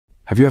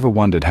Have you ever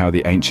wondered how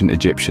the ancient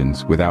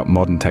Egyptians, without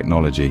modern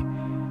technology,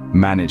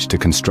 managed to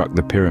construct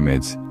the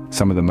pyramids,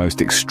 some of the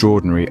most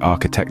extraordinary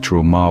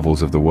architectural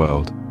marvels of the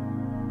world?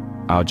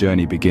 Our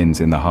journey begins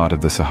in the heart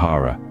of the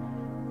Sahara,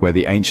 where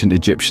the ancient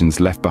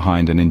Egyptians left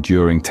behind an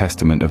enduring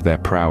testament of their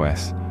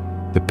prowess.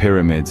 The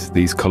pyramids,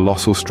 these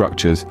colossal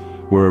structures,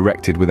 were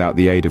erected without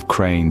the aid of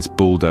cranes,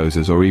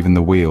 bulldozers, or even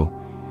the wheel.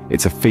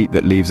 It's a feat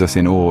that leaves us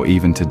in awe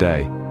even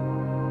today.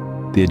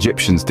 The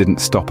Egyptians didn't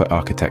stop at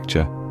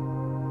architecture.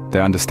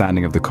 Their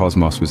understanding of the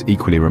cosmos was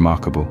equally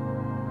remarkable.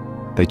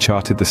 They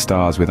charted the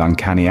stars with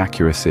uncanny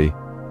accuracy,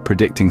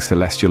 predicting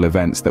celestial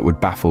events that would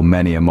baffle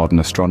many a modern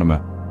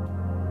astronomer.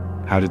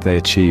 How did they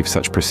achieve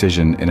such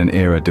precision in an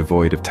era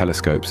devoid of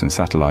telescopes and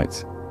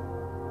satellites?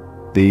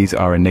 These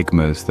are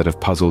enigmas that have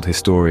puzzled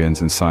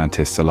historians and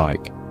scientists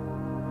alike.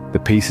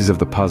 The pieces of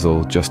the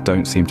puzzle just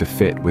don't seem to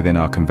fit within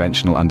our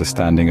conventional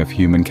understanding of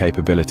human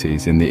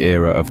capabilities in the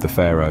era of the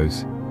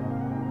pharaohs.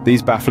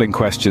 These baffling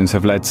questions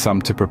have led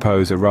some to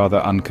propose a rather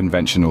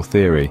unconventional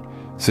theory,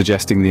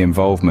 suggesting the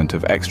involvement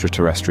of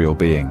extraterrestrial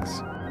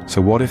beings. So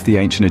what if the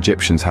ancient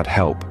Egyptians had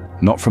help,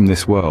 not from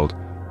this world,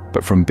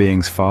 but from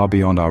beings far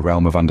beyond our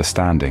realm of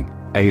understanding,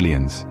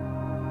 aliens?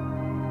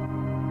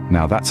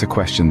 Now that's a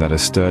question that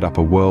has stirred up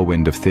a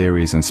whirlwind of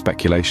theories and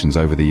speculations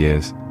over the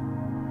years.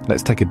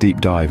 Let's take a deep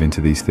dive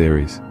into these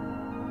theories.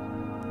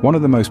 One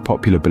of the most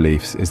popular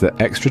beliefs is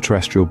that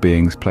extraterrestrial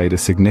beings played a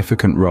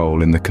significant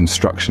role in the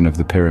construction of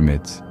the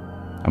pyramids.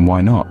 And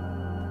why not?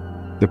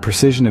 The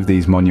precision of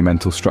these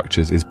monumental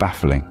structures is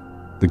baffling.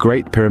 The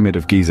Great Pyramid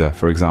of Giza,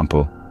 for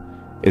example,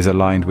 is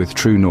aligned with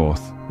true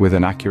north with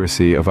an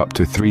accuracy of up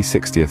to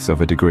 3/60ths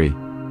of a degree.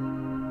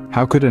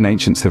 How could an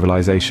ancient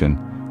civilization,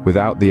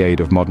 without the aid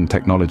of modern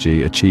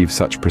technology, achieve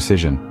such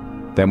precision?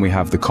 Then we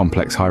have the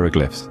complex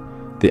hieroglyphs,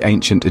 the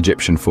ancient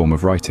Egyptian form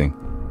of writing.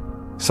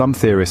 Some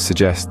theorists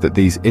suggest that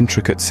these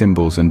intricate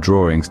symbols and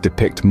drawings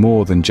depict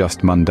more than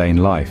just mundane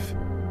life.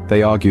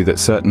 They argue that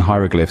certain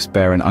hieroglyphs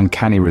bear an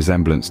uncanny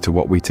resemblance to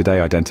what we today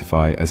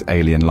identify as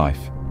alien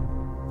life.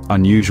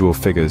 Unusual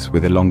figures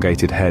with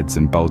elongated heads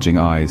and bulging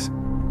eyes,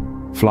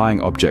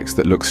 flying objects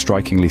that look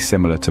strikingly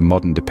similar to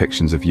modern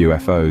depictions of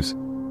UFOs.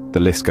 The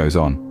list goes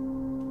on.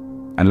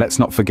 And let's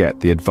not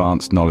forget the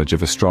advanced knowledge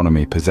of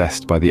astronomy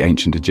possessed by the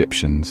ancient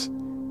Egyptians.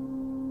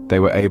 They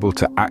were able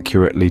to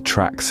accurately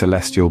track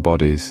celestial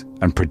bodies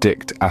and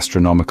predict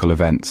astronomical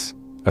events,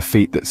 a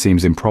feat that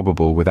seems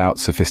improbable without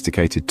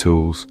sophisticated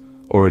tools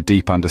or a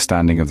deep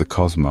understanding of the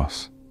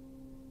cosmos.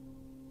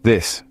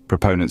 This,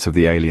 proponents of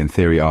the alien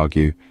theory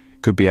argue,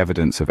 could be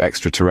evidence of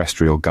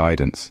extraterrestrial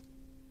guidance.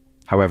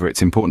 However,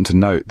 it's important to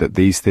note that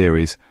these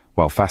theories,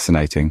 while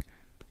fascinating,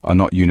 are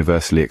not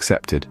universally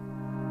accepted.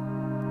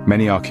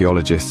 Many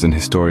archaeologists and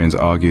historians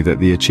argue that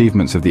the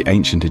achievements of the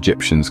ancient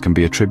Egyptians can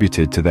be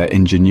attributed to their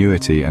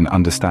ingenuity and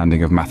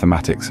understanding of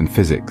mathematics and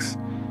physics.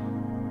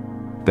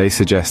 They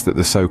suggest that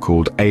the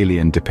so-called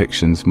alien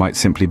depictions might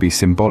simply be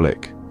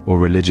symbolic or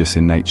religious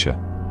in nature.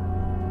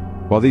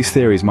 While these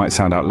theories might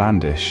sound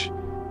outlandish,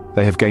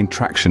 they have gained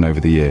traction over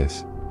the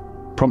years,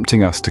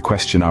 prompting us to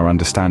question our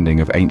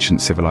understanding of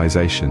ancient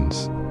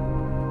civilizations.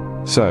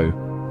 So,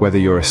 whether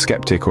you're a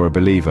skeptic or a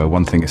believer,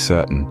 one thing is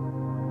certain: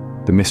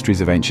 the mysteries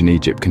of ancient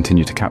Egypt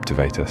continue to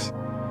captivate us,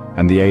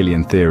 and the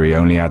alien theory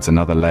only adds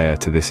another layer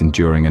to this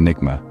enduring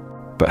enigma.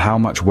 But how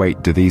much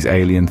weight do these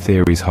alien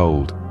theories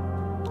hold?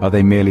 Are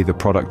they merely the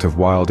product of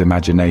wild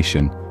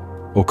imagination,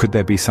 or could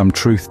there be some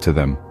truth to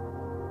them?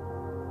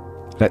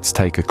 Let's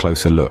take a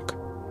closer look.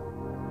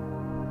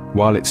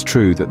 While it's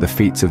true that the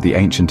feats of the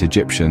ancient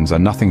Egyptians are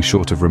nothing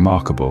short of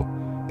remarkable,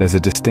 there's a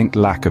distinct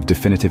lack of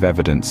definitive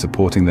evidence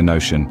supporting the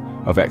notion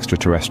of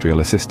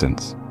extraterrestrial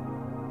assistance.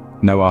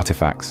 No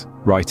artifacts,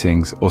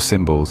 writings, or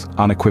symbols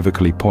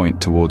unequivocally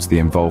point towards the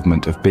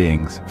involvement of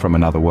beings from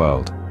another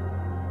world.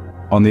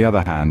 On the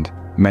other hand,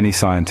 many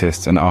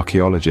scientists and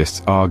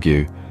archaeologists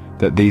argue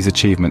that these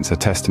achievements are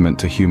testament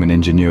to human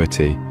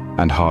ingenuity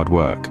and hard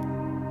work.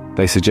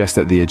 They suggest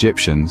that the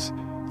Egyptians,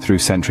 through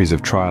centuries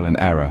of trial and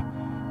error,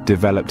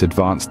 developed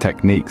advanced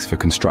techniques for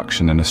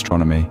construction and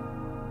astronomy.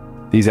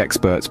 These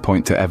experts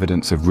point to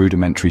evidence of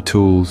rudimentary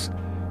tools,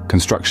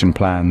 construction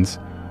plans,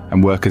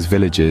 and workers'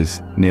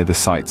 villages near the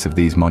sites of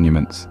these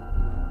monuments.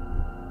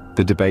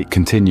 The debate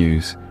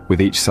continues,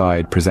 with each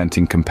side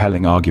presenting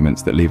compelling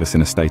arguments that leave us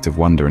in a state of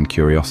wonder and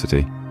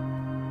curiosity.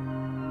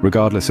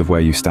 Regardless of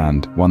where you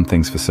stand, one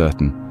thing's for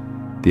certain: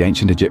 the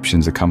ancient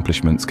Egyptians'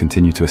 accomplishments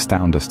continue to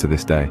astound us to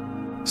this day.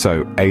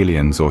 So,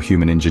 aliens or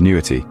human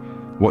ingenuity,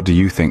 what do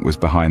you think was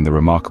behind the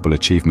remarkable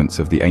achievements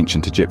of the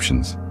ancient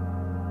Egyptians?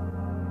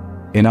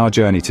 In our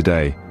journey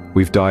today,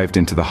 we've dived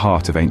into the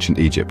heart of ancient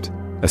Egypt,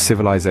 a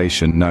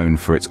civilization known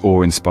for its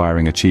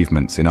awe-inspiring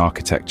achievements in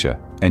architecture,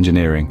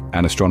 engineering,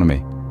 and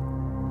astronomy.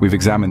 We've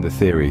examined the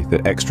theory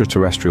that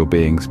extraterrestrial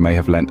beings may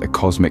have lent a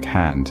cosmic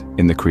hand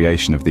in the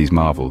creation of these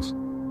marvels,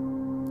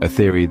 a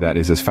theory that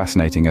is as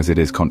fascinating as it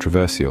is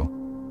controversial.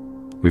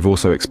 We've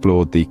also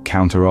explored the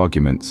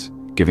counter-arguments,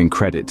 giving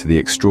credit to the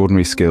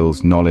extraordinary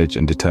skills, knowledge,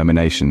 and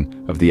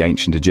determination of the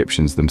ancient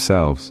Egyptians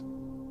themselves.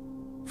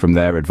 From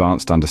their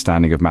advanced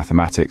understanding of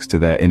mathematics to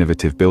their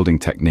innovative building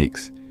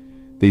techniques,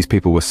 these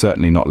people were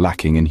certainly not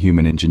lacking in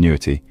human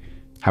ingenuity.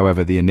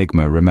 However, the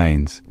enigma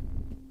remains.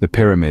 The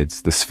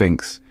pyramids, the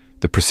Sphinx,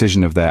 the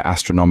precision of their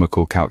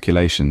astronomical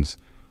calculations,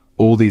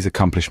 all these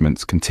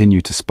accomplishments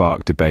continue to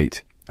spark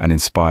debate and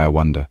inspire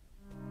wonder.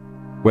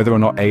 Whether or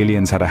not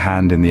aliens had a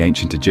hand in the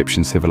ancient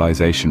Egyptian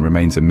civilization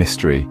remains a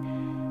mystery,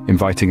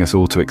 inviting us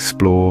all to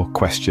explore,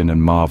 question,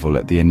 and marvel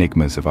at the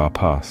enigmas of our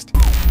past.